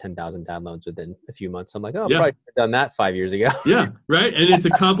 We have about 10,000 downloads within a few months. I'm like, probably could have done that 5 years ago. Yeah, right. And it's a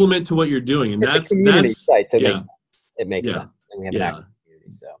complement to what you're doing. And that's site that makes sense. It makes sense. And we have an active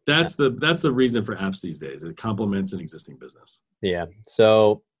community. So that's the reason for apps these days. It complements an existing business. Yeah.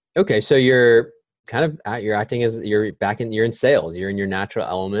 So, okay. So you're kind of, you're acting as, you're in sales. You're in your natural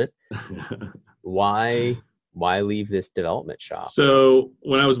element. Why leave this development shop? So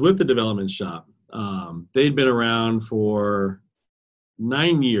when I was with the development shop, they'd been around for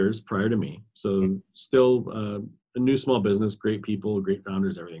 9 years prior to me. So still a new small business, great people, great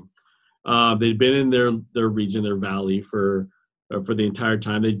founders, everything. They'd been in their region, their valley for the entire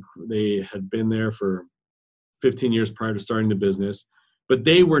time. They had been there for 15 years prior to starting the business, but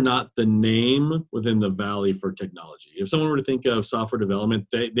they were not the name within the valley for technology. If someone were to think of software development,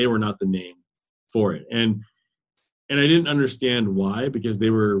 they were not the name for it. And I didn't understand why, because they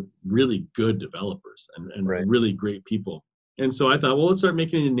were really good developers and really great people. And so I thought, well, let's start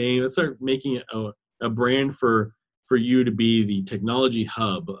making a name. Let's start making a brand for you to be the technology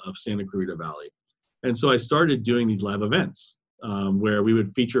hub of Santa Clarita Valley. And so I started doing these live events where we would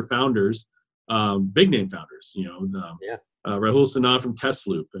feature founders, big name founders. Rahul Sinha from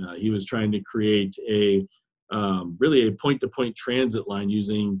Tesloop. He was trying to create really a point-to-point transit line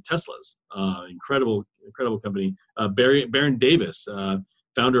using Teslas. Incredible company. Baron Davis,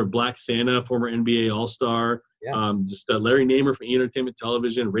 founder of Black Santa, former NBA All-Star. Larry Namer from E! Entertainment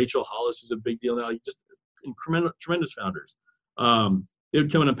Television. Rachel Hollis, who's a big deal now. Just tremendous founders. They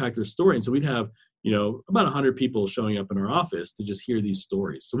would come and unpack their story, and so we'd have about 100 people showing up in our office to just hear these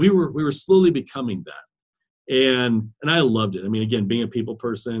stories. So we were slowly becoming that, and I loved it. I mean, again, being a people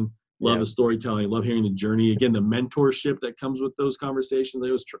person. Love the storytelling, love hearing the journey. Again, the mentorship that comes with those conversations,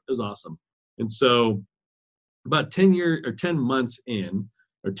 it was awesome. And so about 10 months in,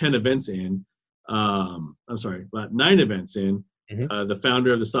 or 10 events in, about 9 events in, the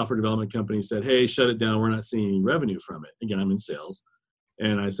founder of the software development company said, "Hey, shut it down. We're not seeing any revenue from it." Again, I'm in sales.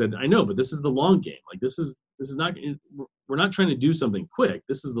 And I said, "I know, but this is the long game. Like, this is not, we're not trying to do something quick.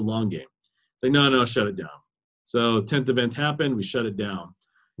 This is the long game." It's like, no, shut it down. So 10th event happened. We shut it down.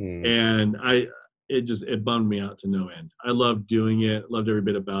 And it bummed me out to no end. I loved doing it, loved every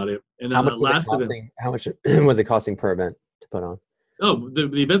bit about it. And then how much was it costing per event to put on? Oh, the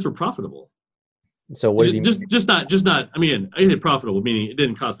events were profitable. So what is just not. I mean, I did profitable, meaning it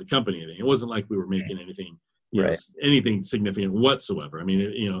didn't cost the company anything. It wasn't like we were making anything, anything significant whatsoever. I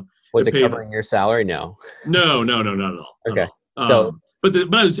mean, was it covering your salary? No, not at all. Okay, but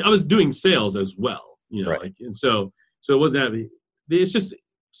I was doing sales as well. And so it wasn't. It's just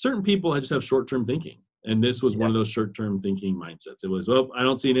certain people just have short-term thinking, and this was one of those short-term thinking mindsets. It was, well, I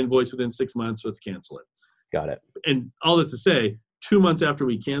don't see an invoice within 6 months, let's cancel it. Got it. And all that to say, 2 months after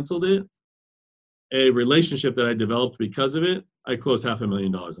we canceled it, a relationship that I developed because of it, I closed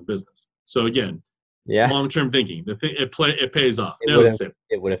 $500,000 in business. So again, long-term thinking, it pays off.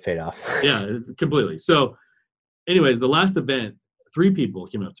 It would have paid off. Yeah, completely. So anyways, the last event, 3 people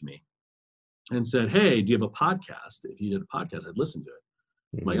came up to me and said, "Hey, do you have a podcast? If you did a podcast, I'd listen to it."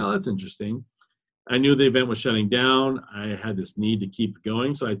 I'm like, "Oh, that's interesting." I knew the event was shutting down. I had this need to keep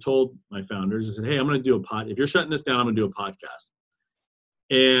going. So I told my founders, I said, "Hey, I'm going to do if you're shutting this down, I'm going to do a podcast."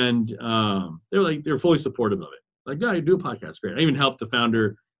 And they're fully supportive of it. Like, "Yeah, you do a podcast. Great." I even helped the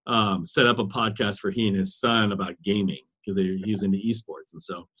founder set up a podcast for he and his son about gaming, because he's into esports. And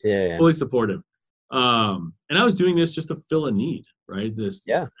so fully supportive. And I was doing this just to fill a need, right?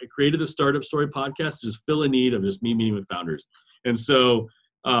 Yeah. I created the Startup Story podcast to just fill a need of just me meeting with founders. And so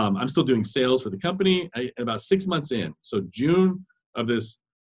I'm still doing sales for the company. About 6 months in, so June of this,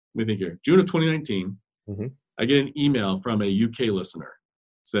 let me think here, June of 2019, I get an email from a UK listener.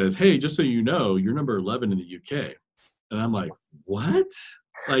 It says, hey, just so you know, you're number 11 in the UK. And I'm like, what?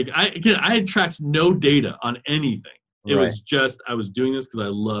 Like, I had tracked no data on anything. It was just, I was doing this because I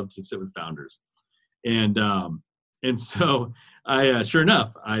love to sit with founders. And so I, sure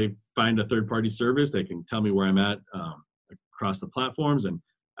enough, I find a third-party service that can tell me where I'm at across the platforms. And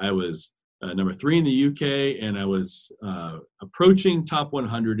I was number 3 in the UK, and I was approaching top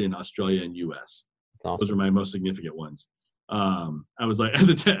 100 in Australia and US. Awesome. Those are my most significant ones. I was like, at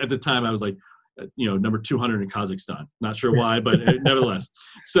the time, I was like, number 200 in Kazakhstan. Not sure why, but nevertheless.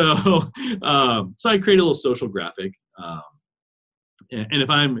 So I create a little social graphic. And if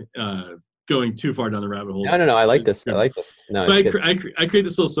I'm going too far down the rabbit hole. No. I like this. No, so I create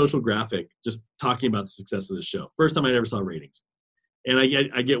this little social graphic just talking about the success of the show. First time I ever saw ratings. And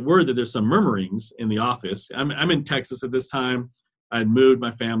I get word that there's some murmurings in the office. I'm in Texas at this time. I'd moved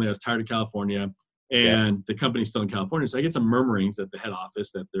my family. I was tired of California. And the company's still in California. So I get some murmurings at the head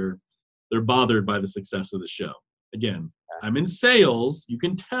office that they're bothered by the success of the show. Again, I'm in sales. You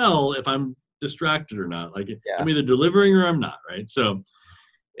can tell if I'm distracted or not. Like I'm either delivering or I'm not, right? So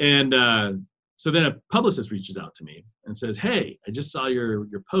then a publicist reaches out to me and says, hey, I just saw your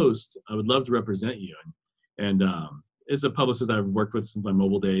post. I would love to represent you. And it's a publicist I've worked with since my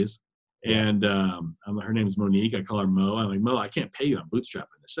mobile days. And her name is Monique. I call her Mo. I'm like, Mo, I can't pay you. I'm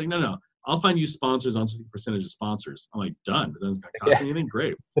bootstrapping this. She's like, no. I'll find you sponsors on 50% of sponsors. I'm like, done. But then it's not costing anything.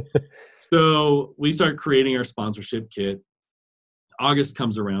 Great. So we start creating our sponsorship kit. August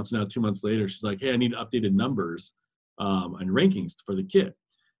comes around. So now 2 months later, she's like, hey, I need updated numbers and rankings for the kit.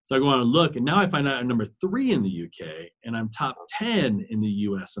 So I go on and look, and now I find out I'm number 3 in the UK, and I'm top 10 in the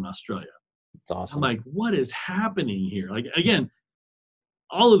US and Australia. It's awesome. I'm like, what is happening here? Like, again,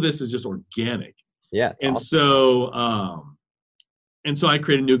 all of this is just organic. Yeah. And awesome. So I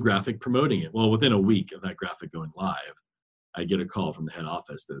create a new graphic promoting it. Well, within a week of that graphic going live, I get a call from the head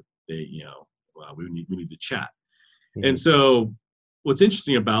office that they, we need to chat. And so what's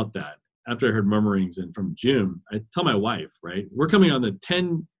interesting about that, after I heard murmurings and from June, I tell my wife, right, we're coming on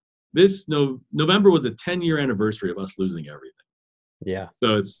November was the 10-year anniversary of us losing everything. Yeah.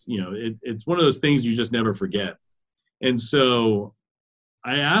 So it's, it's one of those things you just never forget. And so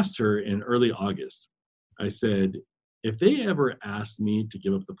I asked her in early August, I said, if they ever asked me to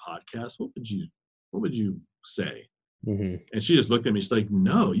give up the podcast, what would you say? And she just looked at me. She's like,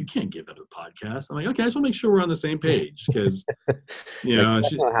 no, you can't give up the podcast. I'm like, okay, I just want to make sure we're on the same page because,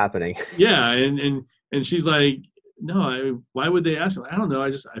 that's not happening. Yeah. And she's like, no, why would they ask me? I don't know.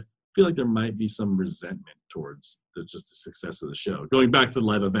 I feel like there might be some resentment towards just the success of the show. Going back to the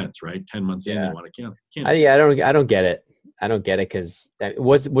live events, right? 10 months in, they want to count. I don't get it. I don't get it because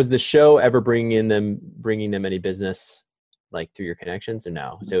was the show ever bringing them any business like through your connections or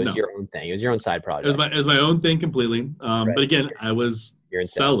no? So it was your own thing. It was your own side project. It was my own thing completely. But again, I was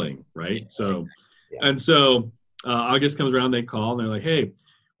selling, right? So, and so August comes around, they call and they're like, hey,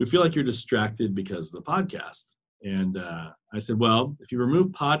 we feel like you're distracted because of the podcast. And I said, well, if you remove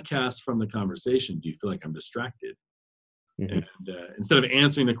podcasts from the conversation, do you feel like I'm distracted? And instead of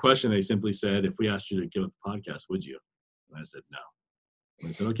answering the question, they simply said, if we asked you to give up the podcast, would you? And I said, no. And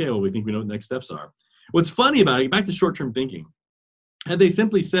I said, okay, well, we think we know what the next steps are. What's funny about it, back to short-term thinking, had they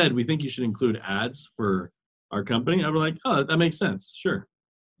simply said, we think you should include ads for our company, I'd be like, oh, that makes sense. Sure.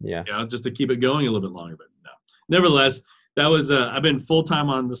 Yeah. Just to keep it going a little bit longer, but no. Nevertheless, that was, I've been full-time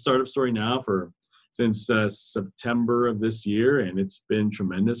on the Startup Story now since September of this year, and it's been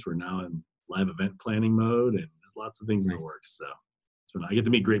tremendous. We're now in live event planning mode, and there's lots of things in the works. So I get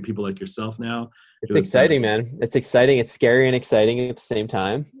to meet great people like yourself now. It's exciting, man. It's exciting. It's scary and exciting at the same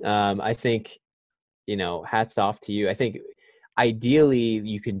time. I think, hats off to you. I think ideally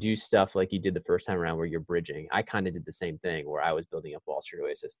you can do stuff like you did the first time around where you're bridging. I kind of did the same thing where I was building up Wall Street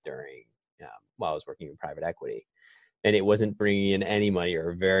Oasis during while I was working in private equity, and it wasn't bringing in any money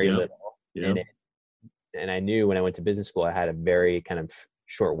or very little. And I knew when I went to business school, I had a very kind of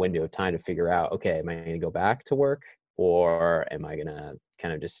short window of time to figure out, okay, am I going to go back to work or am I going to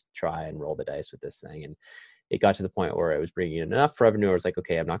kind of just try and roll the dice with this thing? And it got to the point where it was bringing in enough revenue. I was like,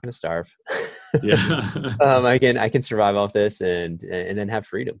 okay, I'm not going to starve. I can survive off this and then have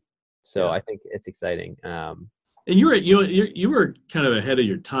freedom. So I think it's exciting. And you were kind of ahead of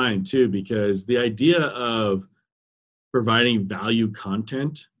your time too, because the idea of providing value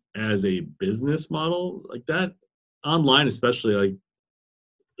content as a business model like that online, especially, like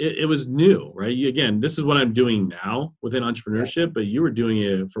it was new, right? Again, this is what I'm doing now within entrepreneurship, but you were doing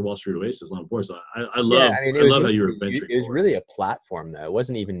it for Wall Street Oasis long before. So I love how you were venturing. It was really a platform, though. It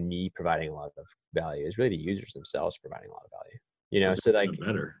wasn't even me providing a lot of value. It was really the users themselves providing a lot of value. You know, so like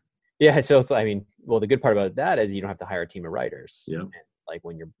better. Yeah, so it's, I mean, well, the good part about that is you don't have to hire a team of writers. Yeah. Like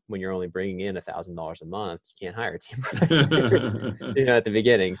when you're only bringing in $1,000 a month, you can't hire a team of writers, you know, at the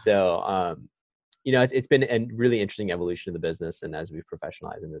beginning. So, you know, it's been a really interesting evolution of the business, and as we've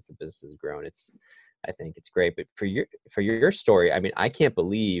professionalized and as the business has grown, I think it's great. But for your story, I mean, I can't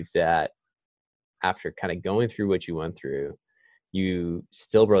believe that after kind of going through what you went through, you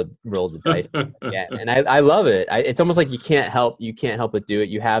still rolled the dice again. And I love it. It's almost like you can't help but do it.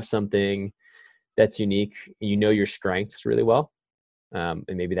 You have something that's unique. You know your strengths really well. And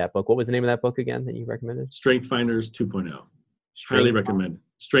maybe that book. What was the name of that book again that you recommended? Strength Finders 2.0. Highly recommend.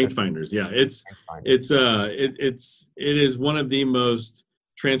 Strength Finders. Yeah, it is one of the most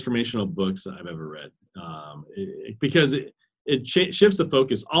transformational books I've ever read. Because it shifts the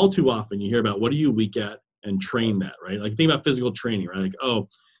focus. All too often you hear about what are you weak at and train that, right? Like think about physical training, right? Like, oh,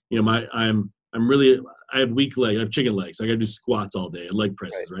 you know, I have weak legs, I have chicken legs. I got to do squats all day and leg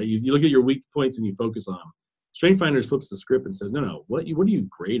presses, right? You look at your weak points and you focus on them. Strength Finders flips the script and says, no, what are you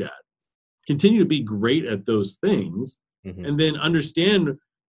great at? Continue to be great at those things, and then understand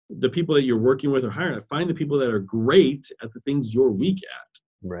the people that you're working with or hiring. Find the people that are great at the things you're weak at.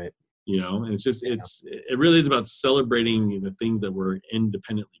 Right. You know, and it's just, it really is about celebrating the things that we're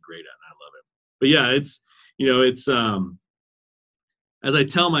independently great at. And I love it. But yeah, it's as I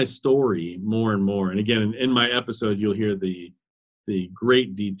tell my story more and more, and again, in my episode, you'll hear the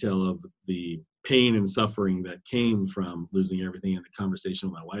great detail of the pain and suffering that came from losing everything and the conversation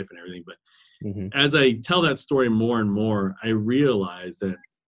with my wife and everything. But as I tell that story more and more, I realize that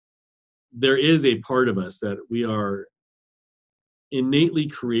there is a part of us that we are innately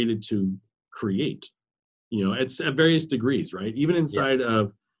created to create, you know, at various degrees, right? Even inside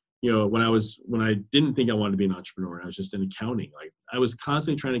of, you know, when I didn't think I wanted to be an entrepreneur and I was just in accounting, like I was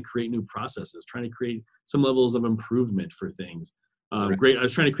constantly trying to create new processes, trying to create some levels of improvement for things. I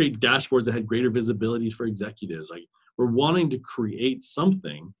was trying to create dashboards that had greater visibilities for executives. Like we're wanting to create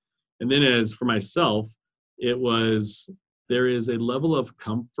something. And then as for myself, there is a level of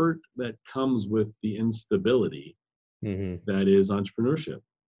comfort that comes with the instability that is entrepreneurship.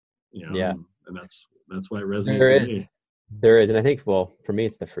 You know, and that's why it resonates with me. There is. And I think, well, for me,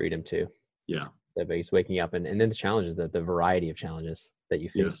 it's the freedom too. Yeah. The base waking up and then the challenges, the variety of challenges that you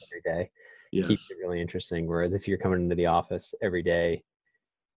face every day keeps it really interesting. Whereas if you're coming into the office every day,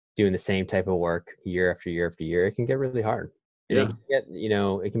 doing the same type of work year after year after year, it can get really hard. It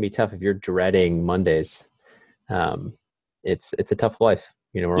can be tough if you're dreading Mondays. It's a tough life.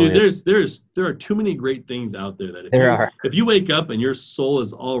 You know, dude, there are too many great things out there that if you wake up and your soul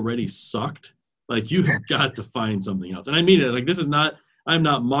is already sucked, like you have got to find something else. And I mean it. Like I'm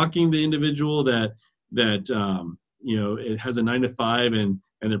not mocking the individual that you know, it has a 9-to-5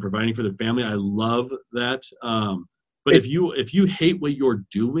 and they're providing for their family. I love that. But if you hate what you're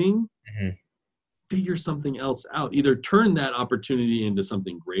doing, figure something else out. Either turn that opportunity into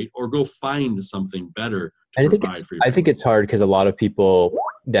something great or go find something better to provide for your family. I think it's hard because a lot of people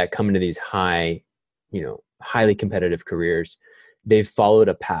that come into these highly competitive careers, they've followed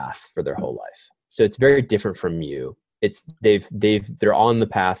a path for their whole life. So it's very different from you. They're on the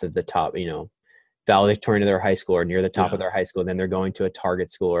path at the top, you know, valedictorian of their high school or near the top of their high school. Then they're going to a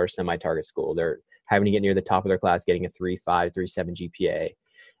target school or a semi-target school. They're having to get near the top of their class, getting a 3.5, 3.7 GPA.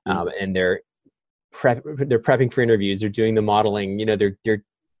 And they're prepping for interviews. They're doing the modeling, you know, they're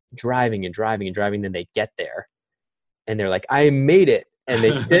driving. Then they get there and they're like, I made it. And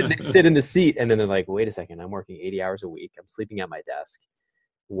they sit in the seat. And then they're like, wait a second, I'm working 80 hours a week. I'm sleeping at my desk.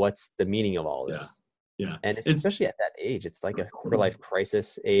 What's the meaning of all this? Yeah. And it's especially at that age, it's like a quarter life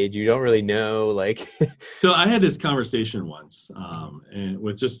crisis age. You don't really know, like. So I had this conversation once and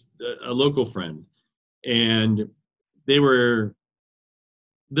with just a local friend, and there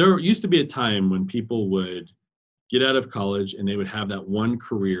used to be a time when people would get out of college and they would have that one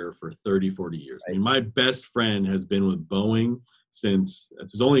career for 30, 40 years. Right. I mean, my best friend has been with Boeing since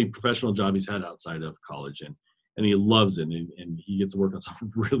it's his only professional job he's had outside of college. And he loves it, and he gets to work on some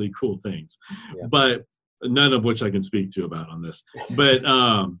really cool things, but none of which I can speak to about on this. But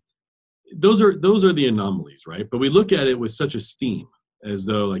those are the anomalies, right? But we look at it with such esteem, as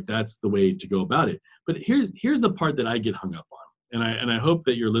though like that's the way to go about it. But here's the part that I get hung up on, and I hope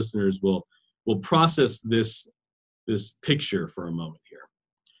that your listeners will process this picture for a moment here.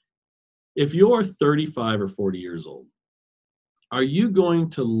 If you're 35 or 40 years old, are you going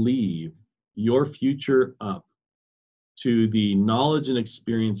to leave your future up to the knowledge and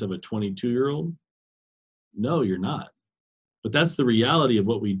experience of a 22-year-old? No, you're not. But that's the reality of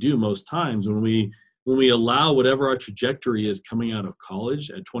what we do most times when we allow whatever our trajectory is coming out of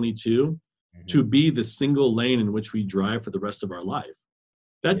college at 22 to be the single lane in which we drive for the rest of our life.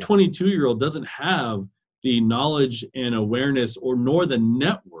 That 22-year-old doesn't have the knowledge and awareness nor the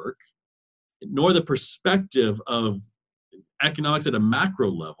network, nor the perspective of economics at a macro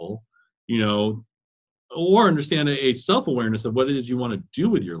level, or understand a self-awareness of what it is you want to do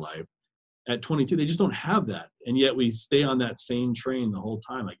with your life at 22. They just don't have that. And yet we stay on that same train the whole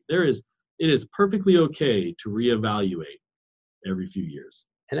time. Like it is perfectly okay to reevaluate every few years.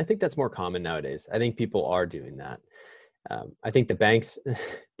 And I think that's more common nowadays. I think people are doing that. I think the banks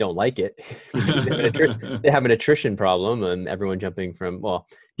don't like it. They have an attrition problem, and everyone jumping from,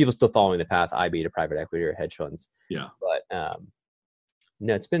 people still following the path IB to private equity or hedge funds. Yeah. But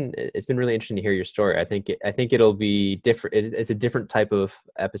no, it's been really interesting to hear your story. I think it'll be different. It's a different type of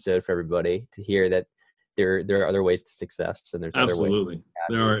episode for everybody to hear that there are other ways to success, and there's absolutely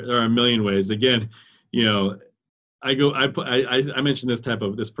other ways there are a million ways. Again, I mention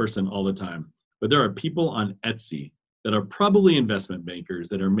this person all the time, but there are people on Etsy that are probably investment bankers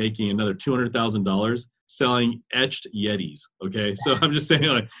that are making another $200,000 selling etched Yetis. Okay. So I'm just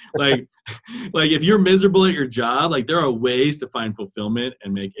saying like if you're miserable at your job, like there are ways to find fulfillment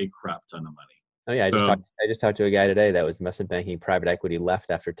and make a crap ton of money. Oh yeah. I just talked to a guy today that was investment banking private equity,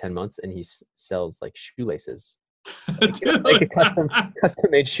 left after 10 months, and he sells like shoelaces. Like a custom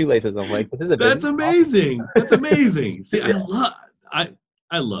made shoelaces. I'm like, this is that's amazing. That's amazing. See,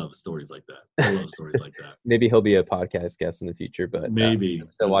 I love stories like that. I love stories like that. Maybe he'll be a podcast guest in the future, but maybe.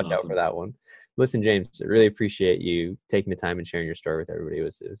 So watch out for that one. Listen, James, I really appreciate you taking the time and sharing your story with everybody. It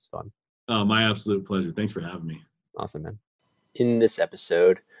was fun. Oh, my absolute pleasure. Thanks for having me. Awesome, man. In this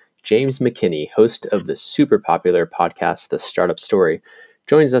episode, James McKinney, host of the super popular podcast, The Startup Story,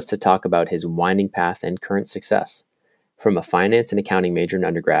 joins us to talk about his winding path and current success. From a finance and accounting major in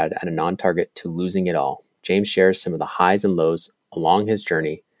undergrad at a non-target to losing it all, James shares some of the highs and lows along his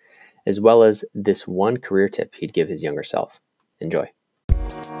journey, as well as this one career tip he'd give his younger self. Enjoy.